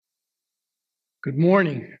Good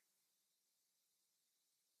morning.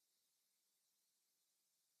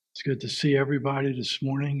 It's good to see everybody this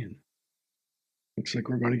morning, and looks like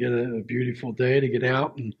we're going to get a beautiful day to get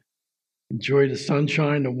out and enjoy the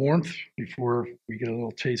sunshine, the warmth before we get a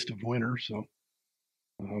little taste of winter. So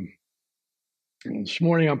um, this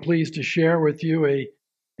morning I'm pleased to share with you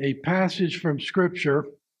a passage from Scripture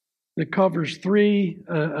that covers three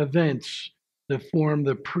events that form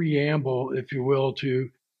the preamble, if you will, to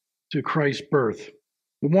Christ's birth.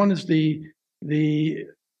 The one is the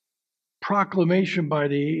proclamation by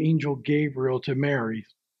the angel Gabriel to Mary,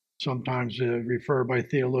 sometimes referred by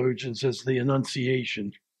theologians as the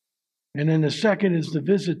Annunciation. And then the second is the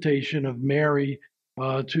visitation of Mary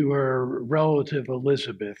to her relative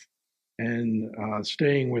Elizabeth and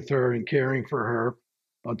staying with her and caring for her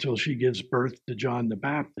until she gives birth to John the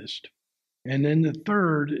Baptist. And then the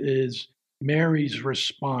third is Mary's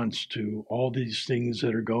response to all these things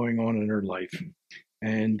that are going on in her life.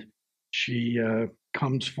 And she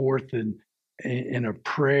comes forth in a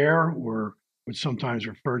prayer, or what's sometimes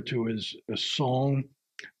referred to as a song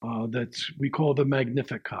that we call the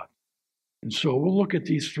Magnificat. And so we'll look at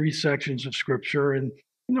these three sections of Scripture, and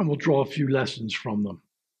then we'll draw a few lessons from them.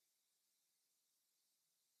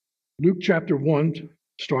 Luke chapter 1,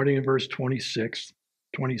 starting in verse 26.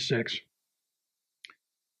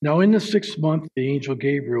 Now in the 6th month, the angel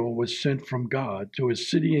Gabriel was sent from God to a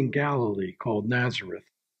city in Galilee called Nazareth,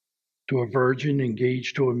 to a virgin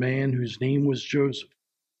engaged to a man whose name was Joseph,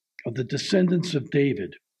 of the descendants of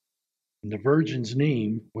David. And the virgin's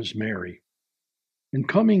name was Mary. And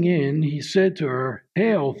coming in, he said to her,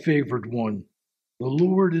 "Hail, favored one, the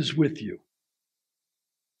Lord is with you."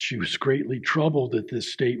 She was greatly troubled at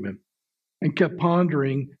this statement and kept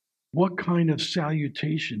pondering what kind of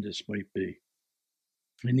salutation this might be.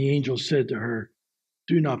 And the angel said to her,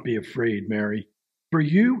 "Do not be afraid, Mary, for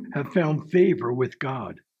you have found favor with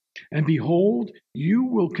God. And behold, you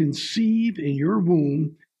will conceive in your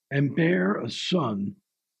womb and bear a son,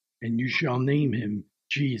 and you shall name him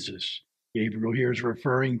Jesus." Gabriel here is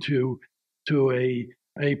referring to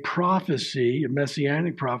a prophecy, a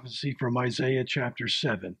messianic prophecy from Isaiah chapter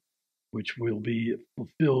 7, which will be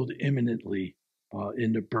fulfilled imminently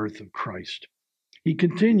in the birth of Christ. He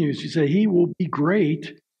continues, he said, "He will be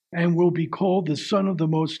great and will be called the Son of the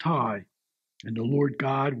Most High, and the Lord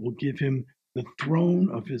God will give him the throne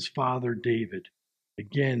of his father David."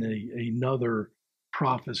 Again, another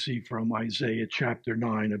prophecy from Isaiah chapter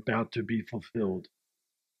 9 about to be fulfilled.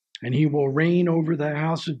 "And he will reign over the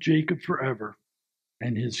house of Jacob forever,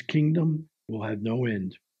 and his kingdom will have no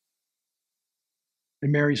end."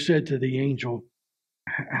 And Mary said to the angel,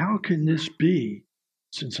 "How can this be,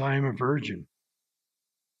 since I am a virgin?"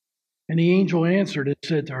 And the angel answered and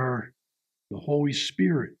said to her, "The Holy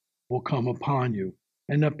Spirit will come upon you,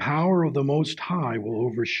 and the power of the Most High will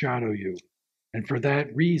overshadow you. And for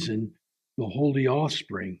that reason, the holy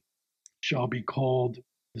offspring shall be called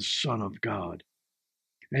the Son of God.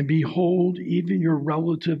 And behold, even your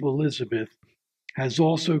relative Elizabeth has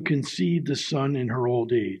also conceived a son in her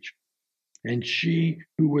old age. And she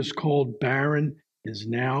who was called barren is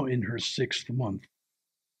now in her 6th month.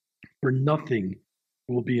 For nothing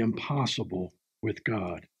will be impossible with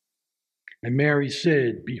God." And Mary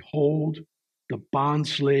said, "Behold, the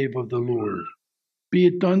bondslave of the Lord. Be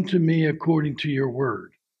it done to me according to your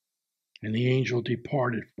word." And the angel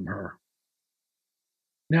departed from her.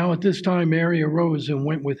 Now at this time Mary arose and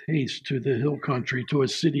went with haste to the hill country, to a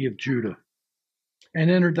city of Judah,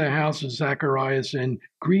 and entered the house of Zacharias and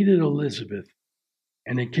greeted Elizabeth.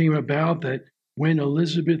 And it came about that when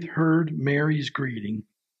Elizabeth heard Mary's greeting,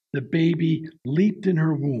 the baby leaped in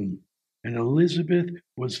her womb, and Elizabeth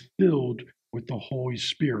was filled with the Holy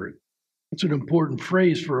Spirit. That's an important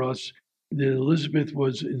phrase for us, that Elizabeth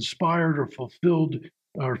was inspired or fulfilled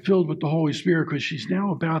or filled with the Holy Spirit, because she's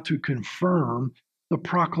now about to confirm the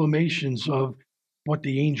proclamations of what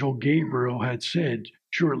the angel Gabriel had said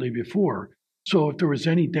shortly before. So if there was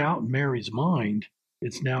any doubt in Mary's mind,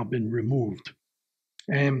 it's now been removed.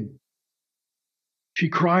 And she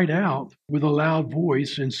cried out with a loud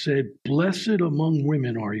voice and said, "Blessed among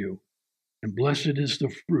women are you, and blessed is the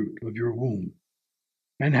fruit of your womb.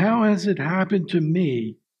 And how has it happened to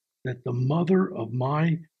me that the mother of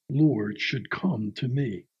my Lord should come to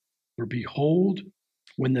me? For behold,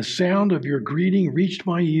 when the sound of your greeting reached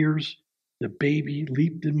my ears, the baby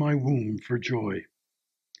leaped in my womb for joy.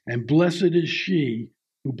 And blessed is she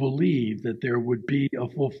who believed that there would be a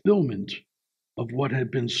fulfillment of what had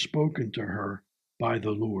been spoken to her by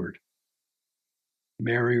the Lord."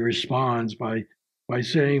 Mary responds by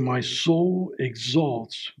saying, "My soul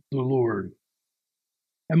exalts the Lord,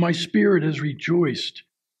 and my spirit has rejoiced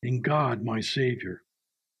in God my Savior.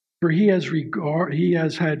 For he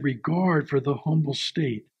has had regard for the humble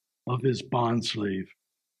state of his bondslave.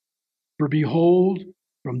 For behold,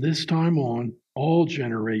 from this time on, all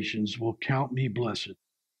generations will count me blessed.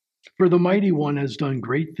 For the Mighty One has done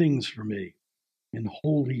great things for me, and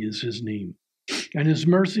holy is his name. And his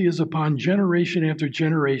mercy is upon generation after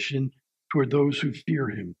generation toward those who fear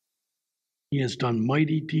him. He has done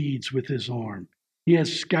mighty deeds with his arm. He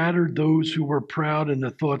has scattered those who were proud in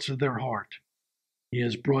the thoughts of their heart. He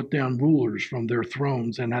has brought down rulers from their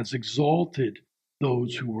thrones and has exalted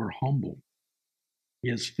those who were humble. He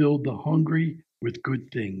has filled the hungry with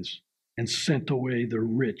good things and sent away the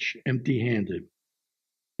rich empty-handed.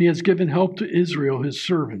 He has given help to Israel, his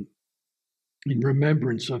servant, in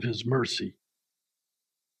remembrance of his mercy,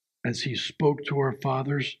 as he spoke to our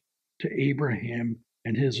fathers, to Abraham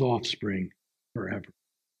and his offspring forever.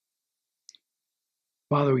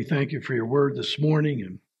 Father, we thank you for your word this morning.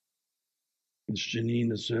 And as Janine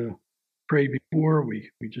has prayed before, we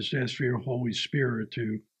just ask for your Holy Spirit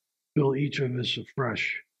to fill each of us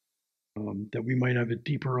afresh, that we might have a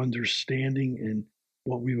deeper understanding in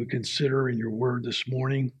what we would consider in your word this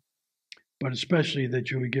morning, but especially that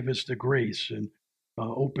you would give us the grace and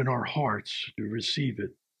open our hearts to receive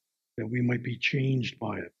it, that we might be changed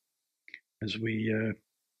by it as we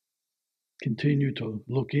continue to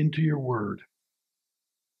look into your word,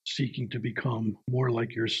 seeking to become more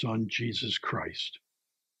like your Son, Jesus Christ,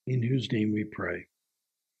 in whose name we pray.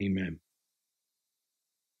 Amen.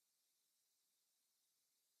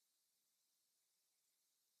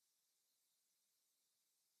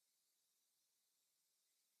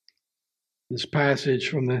 This passage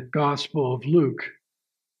from the Gospel of Luke,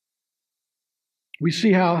 we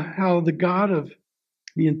see how the God of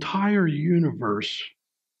the entire universe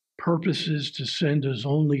purposes to send his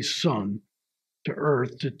only Son to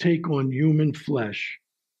earth to take on human flesh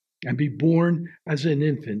and be born as an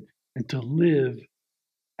infant and to live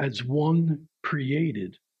as one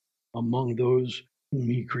created among those whom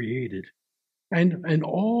he created. And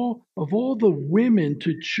all the women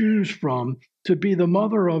to choose from to be the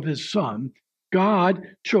mother of his Son,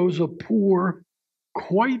 God chose a poor,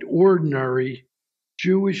 quite ordinary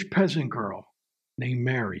Jewish peasant girl named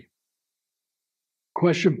Mary.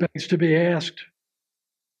 Question begs to be asked,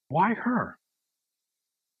 why her?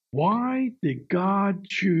 Why did God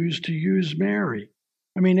choose to use Mary?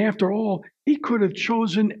 I mean, after all, he could have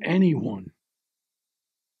chosen anyone.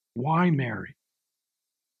 Why Mary?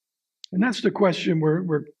 And that's the question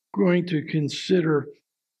we're going to consider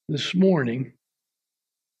this morning.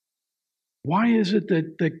 Why is it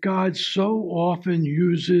that God so often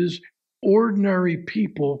uses ordinary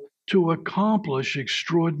people to accomplish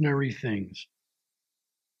extraordinary things?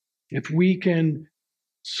 If we can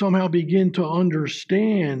somehow begin to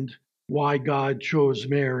understand why God chose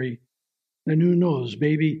Mary, then who knows?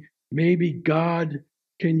 Maybe God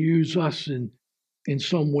can use us in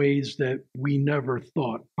some ways that we never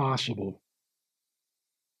thought possible.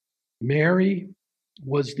 Mary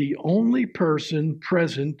was the only person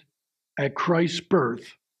present at Christ's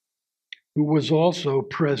birth who was also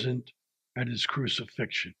present at his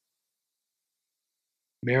crucifixion.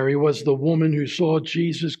 Mary was the woman who saw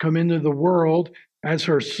Jesus come into the world as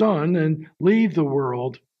her son and leave the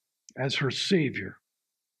world as her Savior.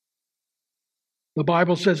 The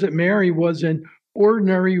Bible says that Mary was an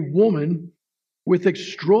ordinary woman with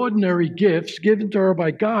extraordinary gifts given to her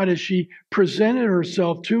by God as she presented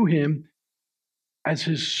herself to him as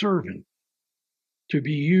his servant, to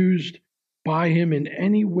be used by him in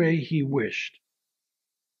any way he wished.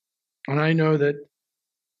 And I know that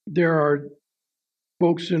there are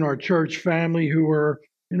folks in our church family who are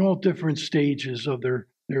in all different stages of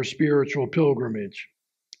their spiritual pilgrimage.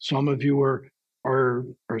 Some of you are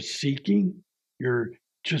seeking. You're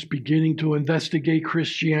just beginning to investigate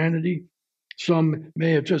Christianity. Some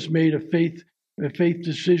may have just made a faith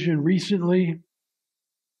decision recently.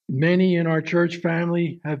 Many in our church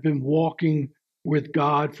family have been walking with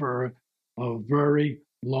God for a very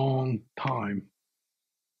long time.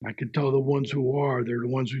 I can tell the ones who are, they're the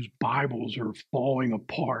ones whose Bibles are falling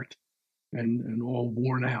apart and all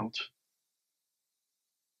worn out.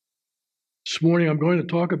 This morning I'm going to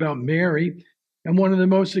talk about Mary and one of the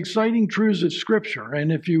most exciting truths of Scripture.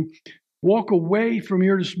 And if you walk away from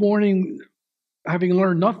here this morning having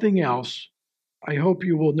learned nothing else, I hope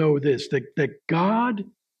you will know this, that God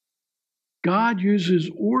uses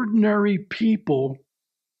ordinary people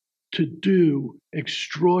to do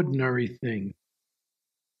extraordinary things.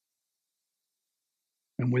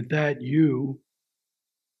 And with that, you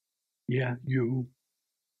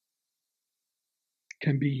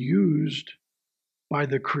can be used by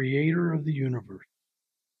the creator of the universe.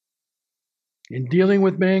 In dealing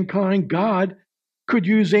with mankind, God could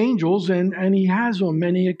use angels, and he has on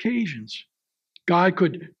many occasions. God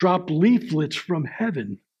could drop leaflets from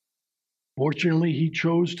heaven. Fortunately, he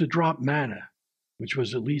chose to drop manna, which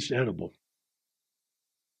was at least edible.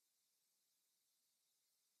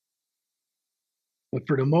 But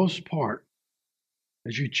for the most part,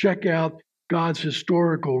 as you check out God's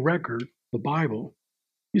historical record, the Bible,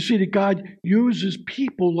 you see that God uses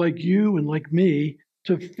people like you and like me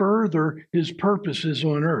to further his purposes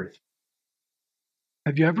on earth.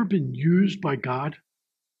 Have you ever been used by God?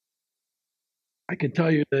 I can tell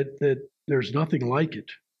you that there's nothing like it.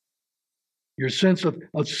 Your sense of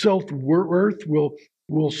self-worth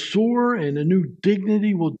will soar, and a new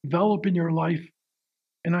dignity will develop in your life.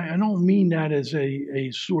 And I don't mean that as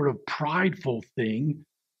a sort of prideful thing,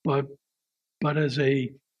 but as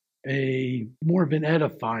a more of an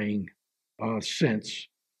edifying sense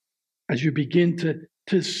as you begin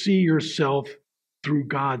to see yourself through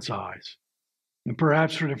God's eyes. And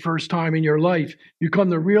perhaps for the first time in your life, you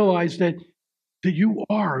come to realize that you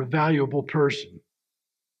are a valuable person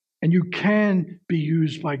and you can be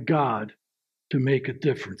used by God to make a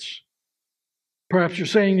difference. Perhaps you're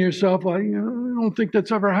saying to yourself, well, I don't think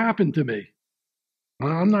that's ever happened to me.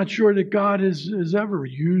 I'm not sure that God has ever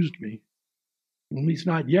used me, at least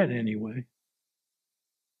not yet anyway.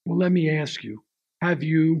 Well, let me ask you, have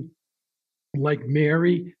you, like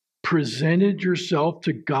Mary, presented yourself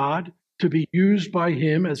to God to be used by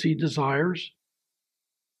him as he desires?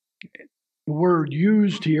 The word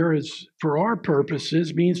used here is, for our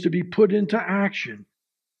purposes, means to be put into action.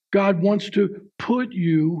 God wants to put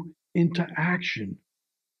you into action.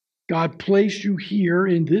 God placed you here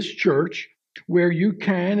in this church where you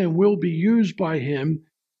can and will be used by him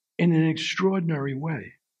in an extraordinary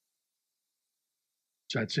way.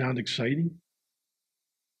 Does that sound exciting?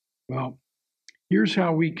 Well, here's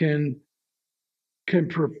how we can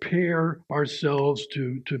prepare ourselves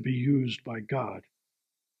to be used by God.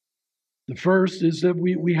 The first is that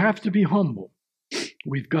we have to be humble.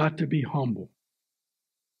 We've got to be humble.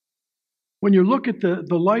 When you look at the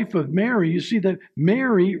life of Mary, you see that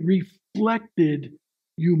Mary reflected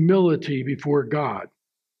humility before God.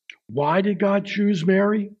 Why did God choose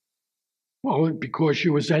Mary? Well, because she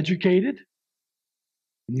was educated?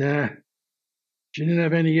 Nah, she didn't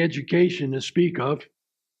have any education to speak of.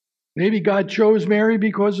 Maybe God chose Mary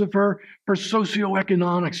because of her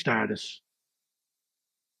socioeconomic status.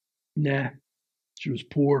 Nah, she was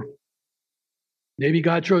poor. Maybe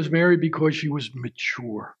God chose Mary because she was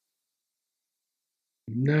mature.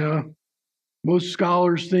 No, most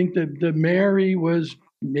scholars think that Mary was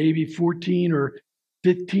maybe 14 or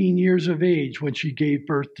 15 years of age when she gave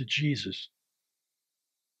birth to Jesus.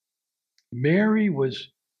 Mary was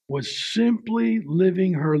simply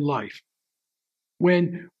living her life.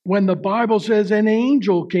 When the Bible says an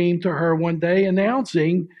angel came to her one day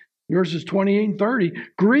announcing, verses 28 and 30,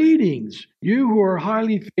 greetings, you who are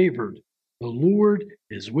highly favored. The Lord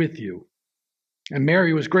is with you. And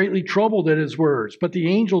Mary was greatly troubled at his words. But the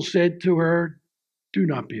angel said to her, do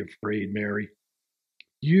not be afraid, Mary.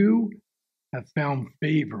 You have found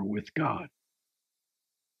favor with God.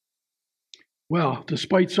 Well,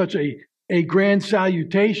 despite such a grand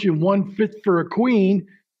salutation, one fit for a queen,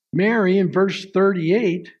 Mary in verse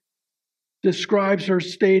 38 describes her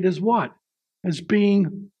state as what? As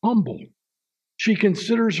being humble. She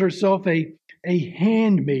considers herself a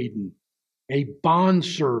handmaiden, a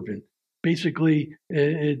bondservant. Basically,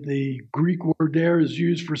 the Greek word there is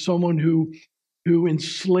used for someone who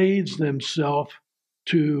enslaves themselves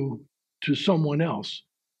to someone else,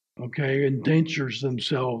 okay, indentures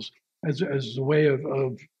themselves as a way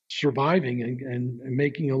of surviving and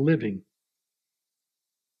making a living.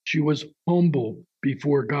 She was humble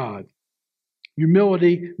before God.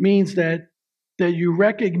 Humility means that you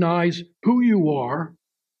recognize who you are,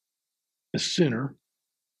 a sinner,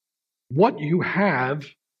 what you have,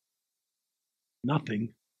 nothing,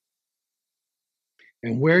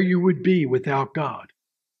 and where you would be without God,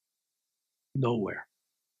 nowhere.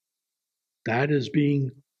 That is being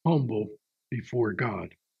humble before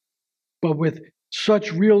God. But with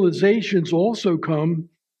such realizations also come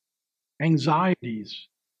anxieties,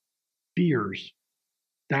 fears,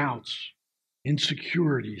 doubts,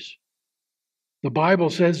 insecurities. The Bible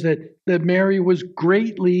says that Mary was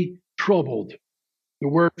greatly troubled. The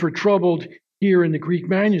word for troubled here in the Greek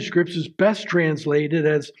manuscripts is best translated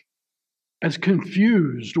as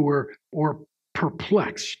confused or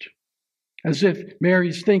perplexed. As if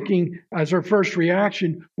Mary's thinking as her first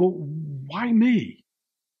reaction, well, why me?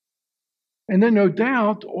 And then no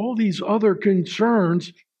doubt all these other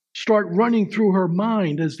concerns start running through her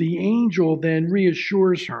mind as the angel then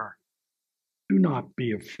reassures her. Do not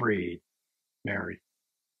be afraid, Mary.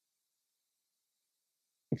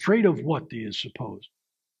 Afraid of what, do you suppose?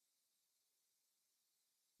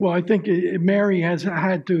 Well, I think Mary has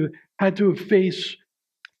had to face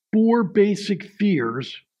four basic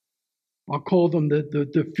fears. I'll call them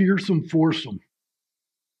the fearsome foursome.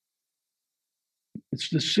 It's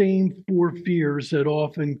the same four fears that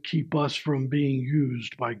often keep us from being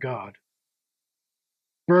used by God.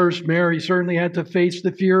 First, Mary certainly had to face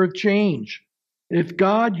the fear of change. If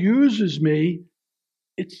God uses me,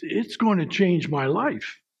 it's going to change my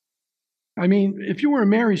life. I mean, if you were in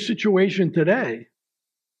Mary's situation today,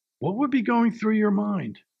 what would be going through your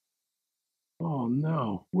mind? Oh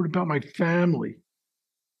no, what about my family,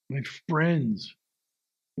 my friends?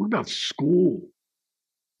 What about school,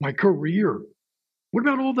 my career? What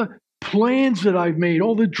about all the plans that I've made,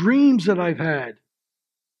 all the dreams that I've had?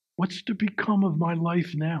 What's to become of my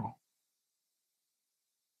life now?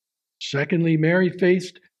 Secondly, Mary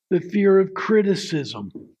faced the fear of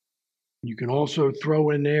criticism. You can also throw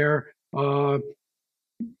in there.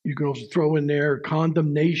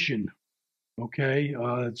 Condemnation. Okay,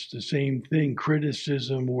 it's the same thing: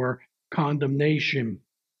 criticism or condemnation,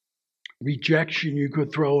 rejection. You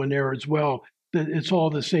could throw in there as well. It's all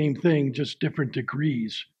the same thing, just different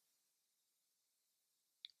degrees.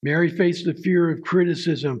 Mary faced the fear of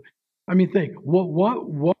criticism. I mean, think, what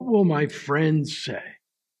will my friends say?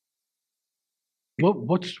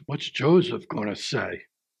 What's Joseph going to say?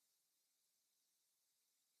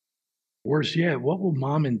 Worse yet, what will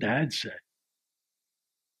mom and dad say?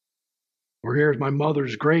 Or here's my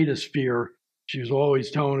mother's greatest fear. She was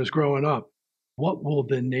always telling us growing up, what will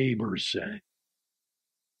the neighbors say?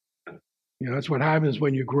 You know, that's what happens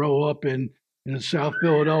when you grow up in a South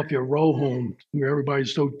Philadelphia row home where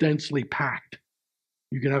everybody's so densely packed.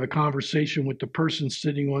 You can have a conversation with the person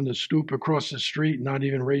sitting on the stoop across the street and not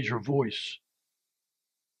even raise your voice.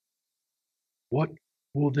 What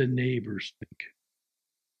will the neighbors think?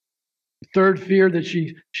 The third fear that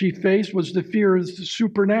she faced was the fear of the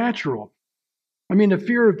supernatural. I mean, the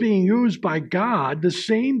fear of being used by God, the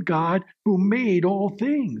same God who made all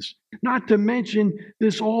things. Not to mention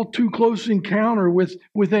this all too close encounter with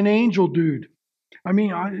an angel dude. I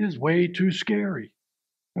mean, it's way too scary.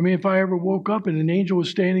 I mean, if I ever woke up and an angel was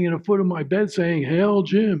standing at the foot of my bed saying, "Hail,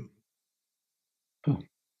 Jim,"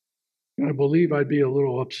 I believe I'd be a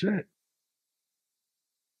little upset.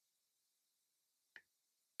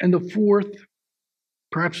 And the fourth,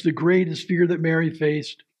 perhaps the greatest fear that Mary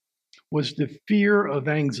faced, was the fear of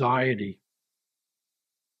anxiety.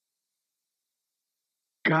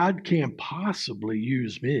 God can't possibly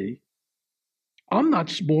use me. I'm not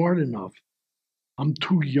smart enough. I'm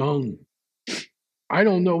too young. I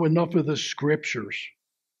don't know enough of the scriptures.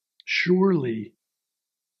 Surely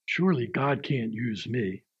God can't use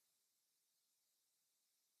me.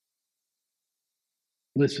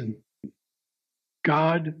 Listen,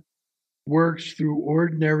 God works through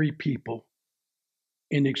ordinary people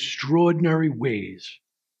in extraordinary ways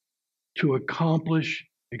to accomplish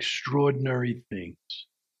extraordinary things.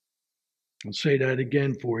 I'll say that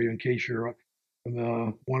again for you in case you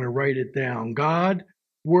want to write it down. God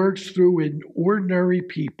works through ordinary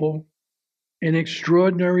people in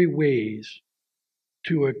extraordinary ways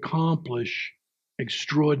to accomplish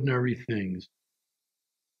extraordinary things.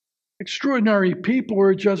 Extraordinary people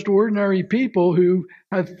are just ordinary people who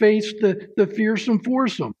have faced the fearsome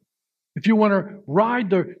foursome. If you want to ride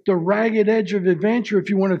the ragged edge of adventure, if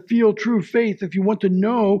you want to feel true faith, if you want to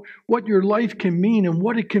know what your life can mean and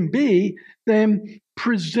what it can be, then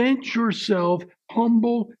present yourself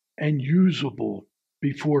humble and usable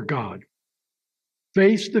before God.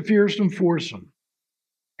 Face the fearsome foursome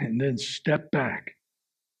and then step back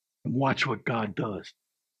and watch what God does.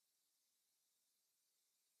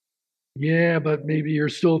 Yeah, but maybe you're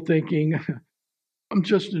still thinking, I'm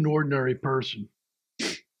just an ordinary person.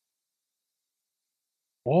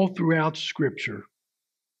 All throughout Scripture,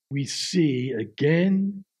 we see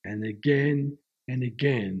again and again and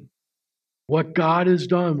again what God has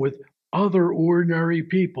done with other ordinary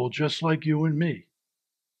people just like you and me.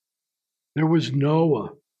 There was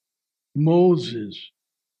Noah, Moses,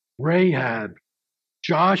 Rahab,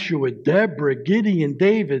 Joshua, Deborah, Gideon,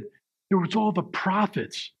 David. There was all the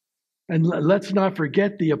prophets. And let's not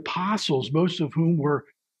forget the apostles, most of whom were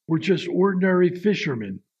just ordinary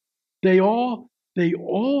fishermen. They all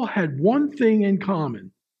had one thing in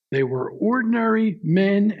common. They were ordinary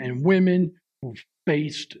men and women who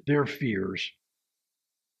faced their fears.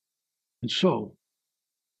 And so,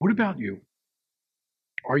 what about you?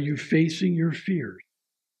 Are you facing your fears?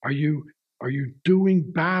 Are you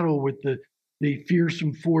doing battle with the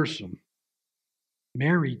fearsome foursome?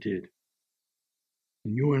 Mary did.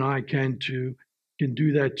 And you and I can do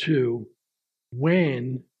that too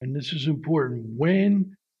when, and this is important,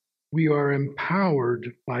 when we are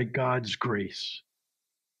empowered by God's grace.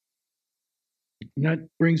 And that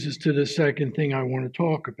brings us to the second thing I want to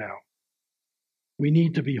talk about. We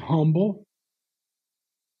need to be humble,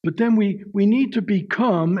 but then we need to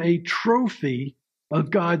become a trophy of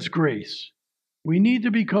God's grace. We need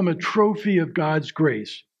to become a trophy of God's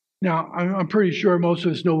grace. Now, I'm pretty sure most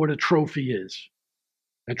of us know what a trophy is.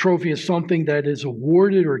 A trophy is something that is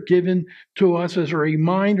awarded or given to us as a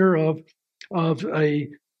reminder of a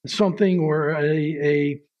something or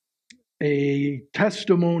a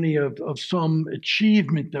testimony of some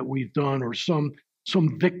achievement that we've done or some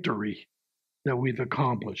victory that we've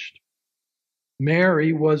accomplished.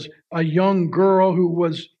 Mary was a young girl who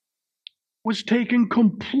was taken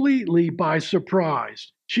completely by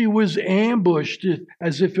surprise. She was ambushed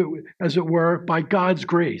as it were by God's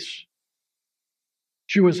grace.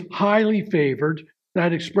 She was highly favored.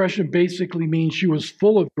 That expression basically means she was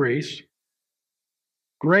full of grace.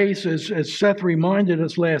 Grace, as Seth reminded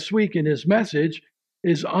us last week in his message,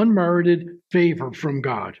 is unmerited favor from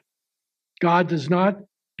God. God does not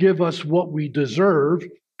give us what we deserve.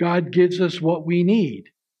 God gives us what we need.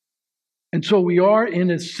 And so we are,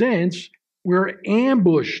 in a sense, we're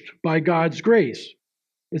ambushed by God's grace.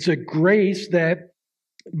 It's a grace that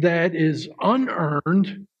is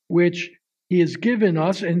unearned, which He has given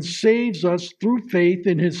us and saves us through faith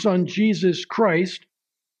in His Son, Jesus Christ,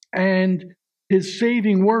 and His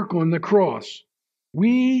saving work on the cross.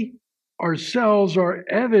 We ourselves are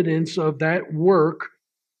evidence of that work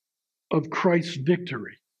of Christ's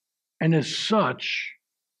victory. And as such,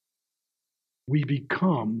 we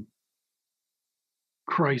become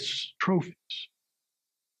Christ's trophies.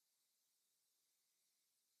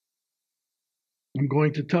 I'm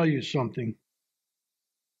going to tell you something.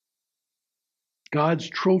 God's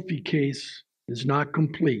trophy case is not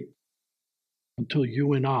complete until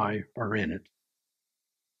you and I are in it.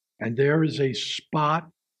 And there is a spot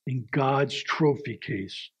in God's trophy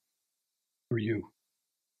case for you.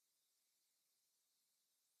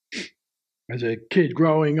 As a kid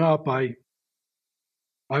growing up, I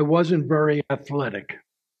wasn't very athletic.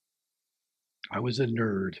 I was a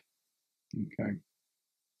nerd. Okay.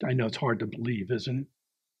 I know it's hard to believe, isn't it?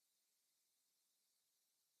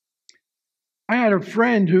 I had a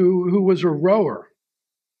friend who was a rower,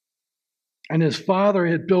 and his father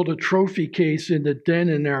had built a trophy case in the den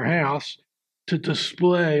in their house to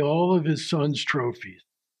display all of his son's trophies.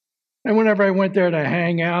 And whenever I went there to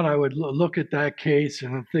hang out, I would look at that case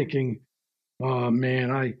and I'm thinking, oh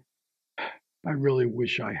man, I really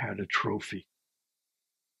wish I had a trophy.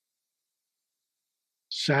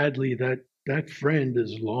 Sadly, that friend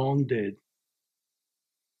is long dead.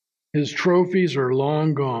 His trophies are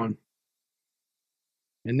long gone.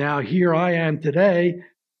 And now here I am today,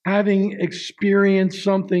 having experienced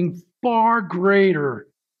something far greater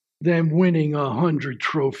than winning 100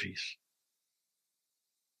 trophies.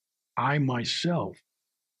 I myself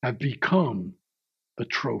have become a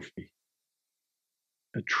trophy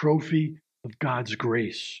of God's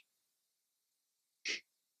grace.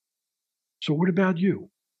 So what about you?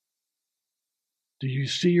 Do you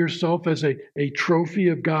see yourself as a trophy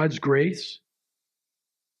of God's grace?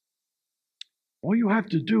 All you have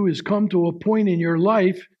to do is come to a point in your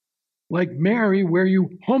life, like Mary, where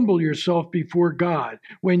you humble yourself before God,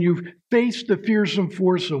 when you've faced the fearsome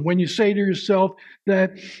foursome, when you say to yourself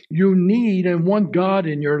that you need and want God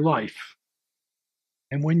in your life.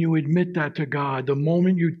 And when you admit that to God, the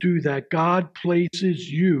moment you do that, God places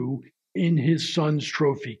you in His Son's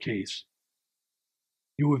trophy case.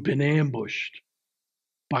 You have been ambushed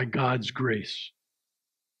by God's grace.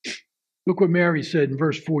 Look what Mary said in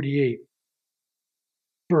verse 48.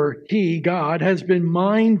 For He, God, has been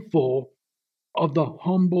mindful of the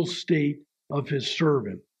humble state of His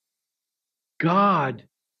servant. God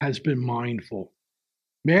has been mindful.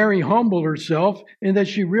 Mary humbled herself in that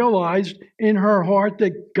she realized in her heart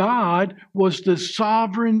that God was the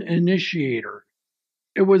sovereign initiator.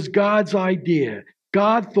 It was God's idea.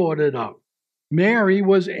 God thought it up. Mary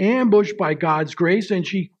was ambushed by God's grace, and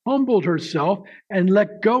she humbled herself and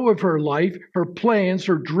let go of her life, her plans,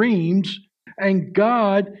 her dreams, and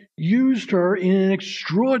God used her in an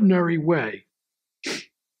extraordinary way.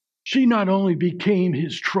 She not only became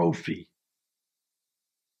His trophy,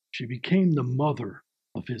 she became the mother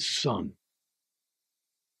of His Son.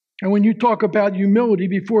 And when you talk about humility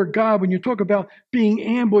before God, when you talk about being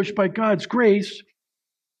ambushed by God's grace,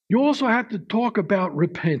 you also have to talk about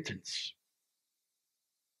repentance.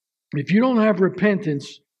 If you don't have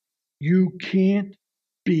repentance, you can't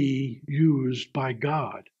be used by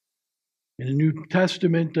God. In the New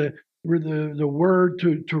Testament, the word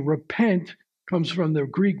to repent comes from the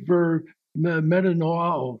Greek verb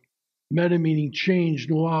metanoao, meta meaning change,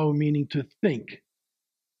 noao meaning to think.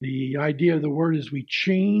 The idea of the word is we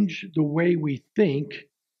change the way we think,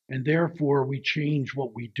 and therefore we change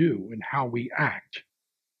what we do and how we act.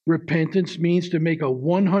 Repentance means to make a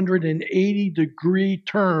 180-degree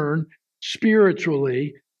turn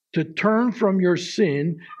spiritually, to turn from your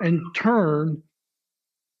sin and turn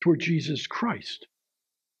toward Jesus Christ.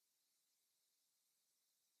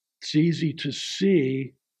 It's easy to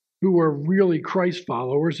see who are really Christ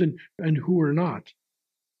followers and who are not.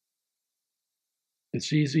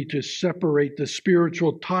 It's easy to separate the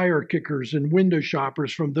spiritual tire kickers and window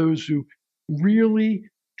shoppers from those who really,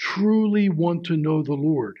 truly want to know the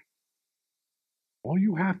Lord. All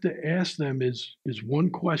you have to ask them is one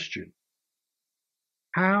question.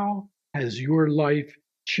 How has your life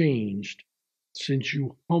changed since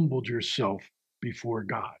you humbled yourself before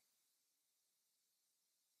God?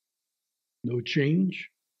 No change,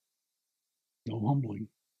 no humbling.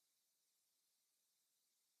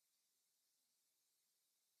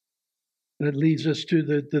 That leads us to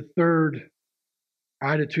the third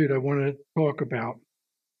attitude I want to talk about.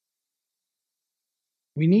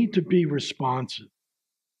 We need to be responsive.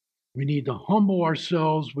 We need to humble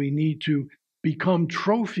ourselves. We need to become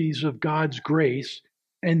trophies of God's grace.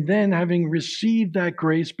 And then, having received that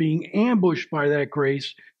grace, being ambushed by that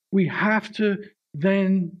grace, we have to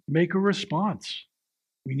then make a response.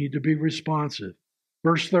 We need to be responsive.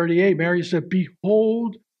 Verse 38, Mary said,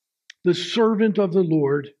 "Behold, the servant of the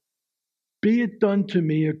Lord, be it done to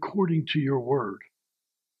me according to your word."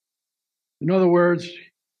 In other words,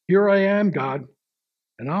 here I am, God,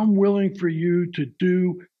 and I'm willing for you to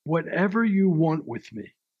do whatever you want with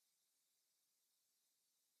me.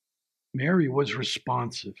 Mary was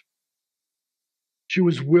responsive. She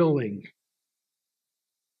was willing.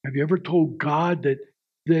 Have you ever told God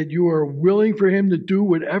that you are willing for him to do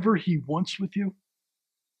whatever he wants with you?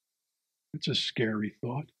 It's a scary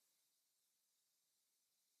thought.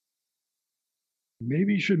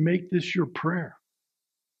 Maybe you should make this your prayer.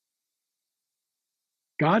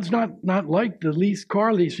 God's not like the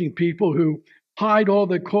car leasing people who hide all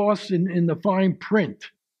the costs in the fine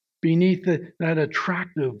print beneath that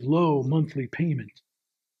attractive low monthly payment.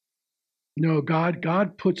 No,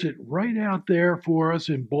 God puts it right out there for us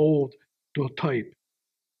in bold type.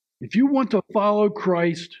 If you want to follow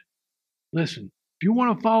Christ, listen, if you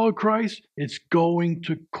want to follow Christ, it's going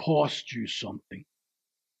to cost you something.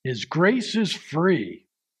 His grace is free,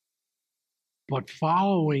 but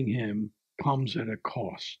following him comes at a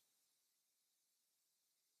cost.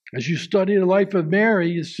 As you study the life of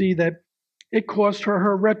Mary, you see that it cost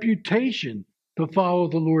her reputation to follow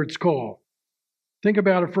the Lord's call. Think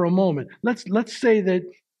about it for a moment. Let's say that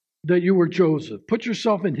you were Joseph. Put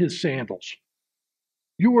yourself in his sandals.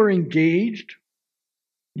 You were engaged.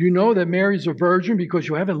 You know that Mary's a virgin because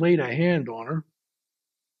you haven't laid a hand on her.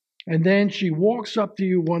 And then she walks up to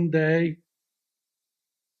you one day,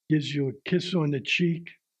 gives you a kiss on the cheek,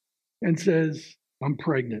 and says, "I'm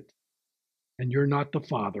pregnant." And you're not the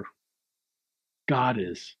father. God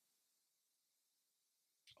is.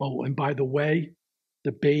 Oh, and by the way,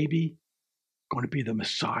 the baby going to be the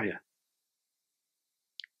Messiah.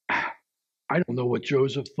 I don't know what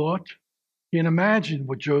Joseph thought. Can't imagine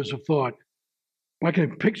what Joseph thought. I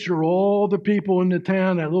can picture all the people in the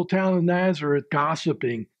town, that little town of Nazareth,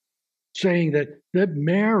 gossiping, saying that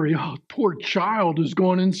Mary, oh, poor child, is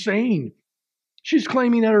going insane. She's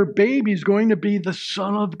claiming that her baby is going to be the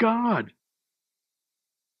Son of God.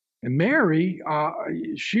 And Mary,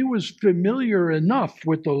 she was familiar enough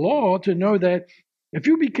with the law to know that if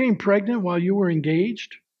you became pregnant while you were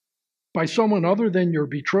engaged by someone other than your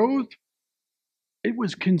betrothed, it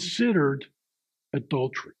was considered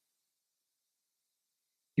adultery.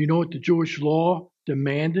 You know what the Jewish law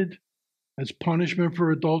demanded as punishment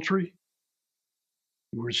for adultery?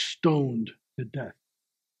 You were stoned to death.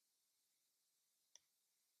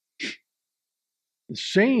 The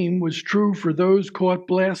same was true for those caught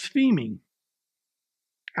blaspheming,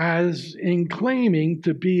 as in claiming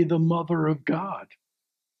to be the mother of God.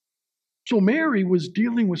 So Mary was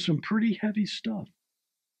dealing with some pretty heavy stuff.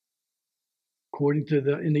 According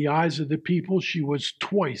to in the eyes of the people, she was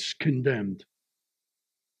twice condemned.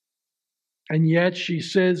 And yet she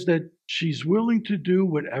says that she's willing to do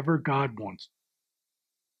whatever God wants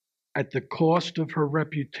at the cost of her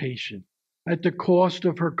reputation, at the cost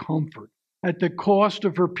of her comfort, at the cost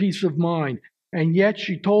of her peace of mind. And yet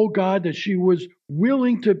she told God that she was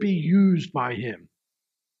willing to be used by him.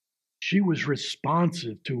 She was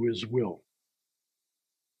responsive to his will.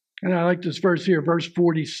 And I like this verse here, verse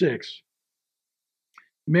 46.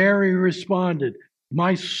 Mary responded,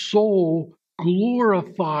 "My soul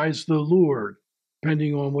glorifies the Lord."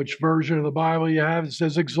 Depending on which version of the Bible you have, it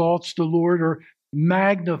says exalts the Lord or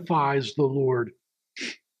magnifies the Lord.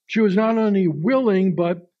 She was not only willing,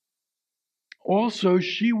 but also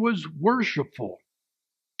she was worshipful.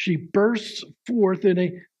 She bursts forth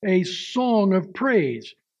in a song of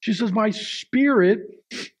praise. She says, "My spirit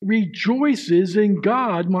rejoices in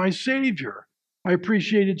God, my Savior." I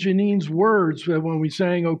appreciated Janine's words when we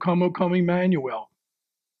sang, O come, Emmanuel."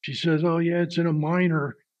 She says, "Oh, yeah, it's in a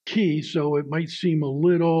minor key, so it might seem a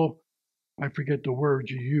little," I forget the word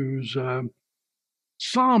you use,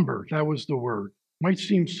 somber. That was the word. Might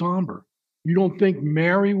seem somber. You don't think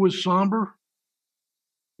Mary was somber?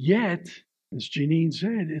 Yet, as Janine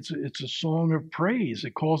said, it's a song of praise.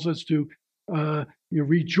 It calls us to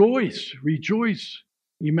rejoice,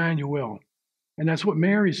 Emmanuel. And that's what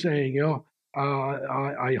Mary's saying.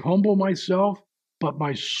 I humble myself, but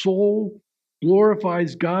my soul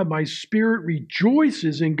glorifies God. My spirit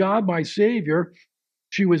rejoices in God, my Savior.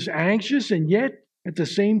 She was anxious, and yet at the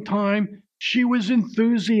same time, she was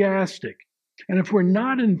enthusiastic. And if we're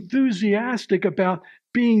not enthusiastic about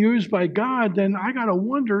being used by God, then I got to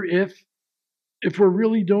wonder if we're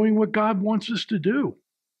really doing what God wants us to do.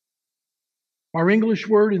 Our English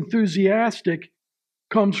word enthusiastic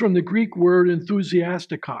comes from the Greek word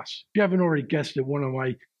enthusiastikos. If you haven't already guessed it, one of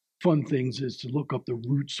my fun things is to look up the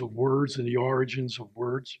roots of words and the origins of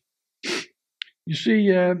words. You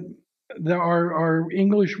see, our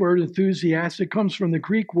English word enthusiastic comes from the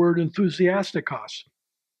Greek word enthusiastikos.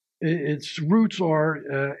 Its roots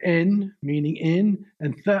are en, meaning in,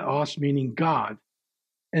 and theos, meaning God.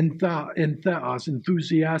 And theos,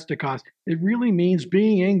 enthusiastikos. It really means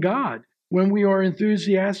being in God. When we are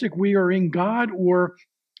enthusiastic, we are in God, or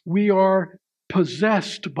we are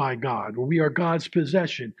possessed by God, or we are God's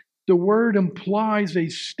possession. The word implies a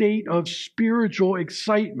state of spiritual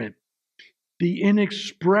excitement, the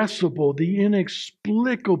inexpressible, the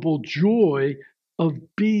inexplicable joy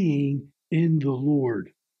of being in the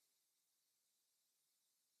Lord.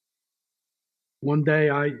 One day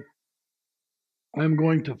I'm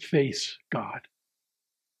going to face God.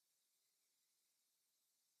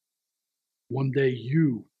 One day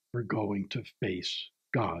you are going to face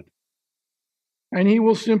God. And he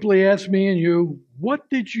will simply ask me and you, what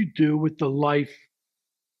did you do with the life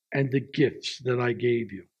and the gifts that I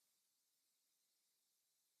gave you?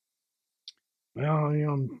 Well,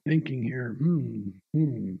 I'm thinking here,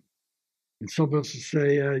 And some of us will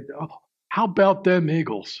say, how about them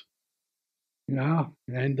Eagles?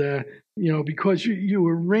 And because you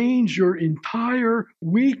arrange your entire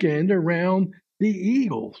weekend around the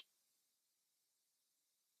Eagles.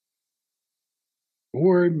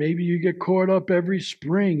 Or maybe you get caught up every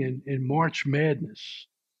spring in March Madness.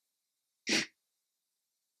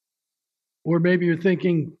 Or maybe you're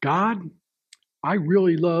thinking, God, I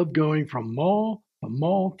really love going from mall to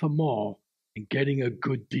mall to mall and getting a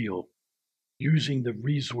good deal, using the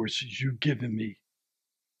resources you've given me.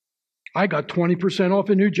 I got 20% off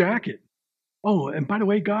a new jacket. Oh, and by the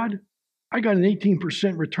way, God, I got an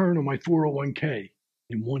 18% return on my 401k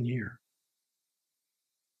in 1 year.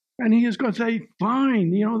 And he is going to say,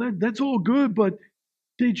 fine, that's all good, but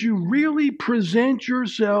did you really present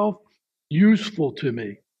yourself useful to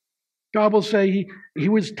me? God will say he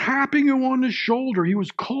was tapping you on the shoulder. He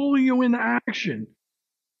was calling you into action.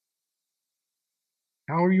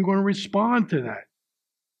 How are you going to respond to that?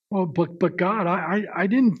 Oh, but God, I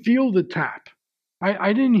didn't feel the tap.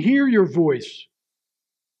 I didn't hear your voice.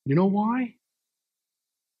 You know why?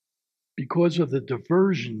 Because of the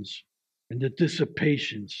diversions and the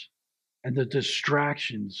dissipations and the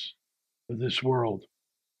distractions of this world.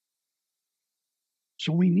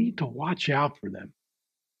 So we need to watch out for them.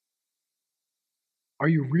 Are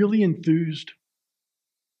you really enthused?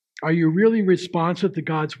 Are you really responsive to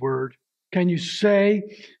God's word? Can you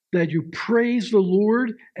say that you praise the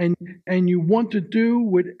Lord and you want to do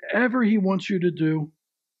whatever he wants you to do?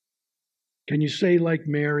 Can you say like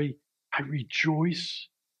Mary, I rejoice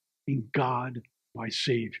in God, my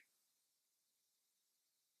Savior?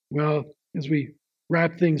 Well, as we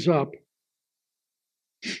wrap things up,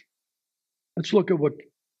 let's look at what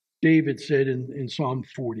David said in Psalm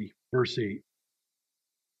 40, verse 8.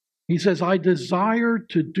 He says, I desire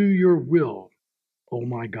to do your will, O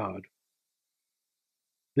my God.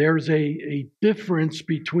 There's a difference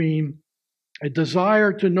between a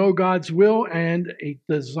desire to know God's will and a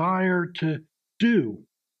desire to do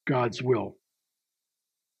God's will.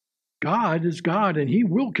 God is God, and he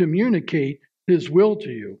will communicate his will to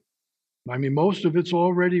you. I mean, most of it's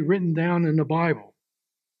already written down in the Bible.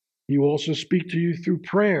 He will also speak to you through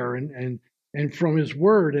prayer and and from his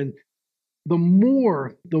word. And the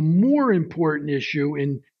more important issue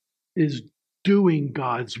is doing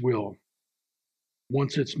God's will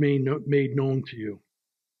once it's made known to you.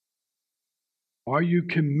 Are you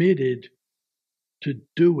committed to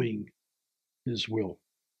doing his will?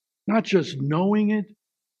 Not just knowing it,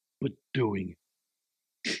 but doing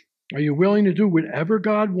it. Are you willing to do whatever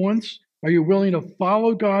God wants? Are you willing to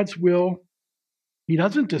follow God's will? He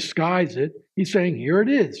doesn't disguise it. He's saying, here it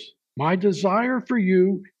is. My desire for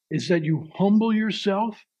you is that you humble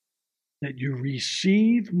yourself, that you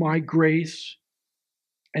receive my grace,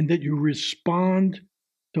 and that you respond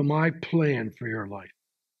to my plan for your life.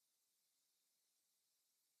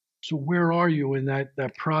 So where are you in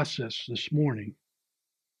that process this morning?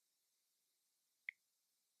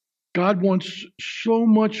 God wants so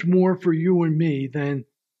much more for you and me than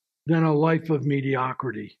a life of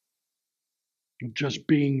mediocrity, of just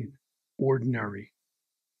being ordinary.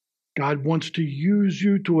 God wants to use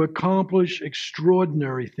you to accomplish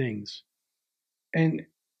extraordinary things. And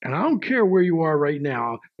I don't care where you are right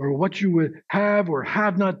now, or what you would have or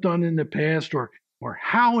have not done in the past, or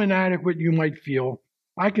how inadequate you might feel.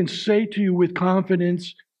 I can say to you with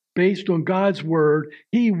confidence, based on God's word,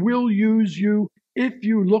 he will use you if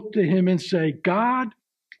you look to him and say, God,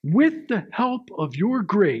 with the help of your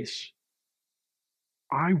grace,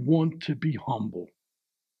 I want to be humble.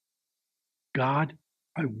 God,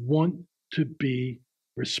 I want to be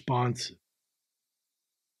responsive.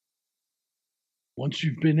 Once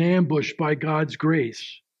you've been ambushed by God's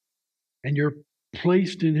grace and you're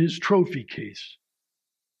placed in his trophy case,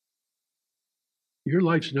 your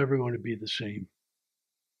life's never going to be the same.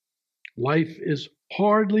 Life is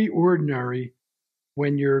hardly ordinary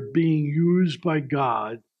when you're being used by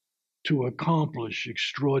God to accomplish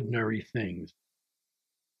extraordinary things.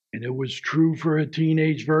 And it was true for a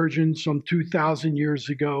teenage virgin some 2,000 years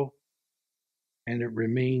ago, and it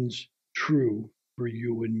remains true for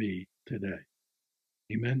you and me today.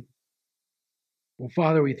 Amen. Well,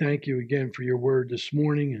 Father, we thank you again for your word this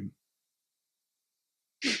morning.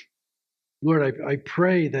 And Lord, I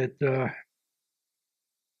pray that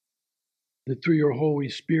through your Holy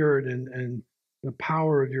Spirit and the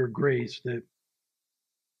power of your grace, that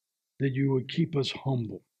you would keep us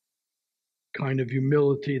humble, kind of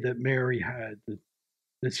humility that Mary had,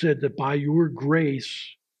 that said that by your grace,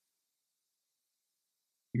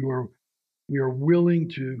 we are willing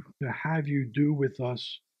to have you do with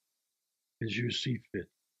us as you see fit.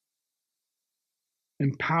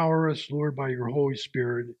 Empower us, Lord, by your Holy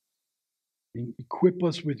Spirit, and equip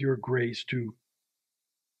us with your grace to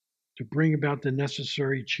bring about the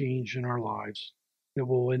necessary change in our lives that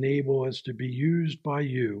will enable us to be used by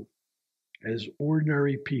you as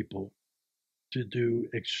ordinary people to do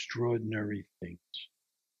extraordinary things.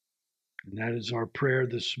 And that is our prayer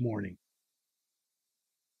this morning.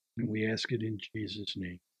 And we ask it in Jesus'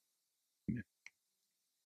 name. Amen.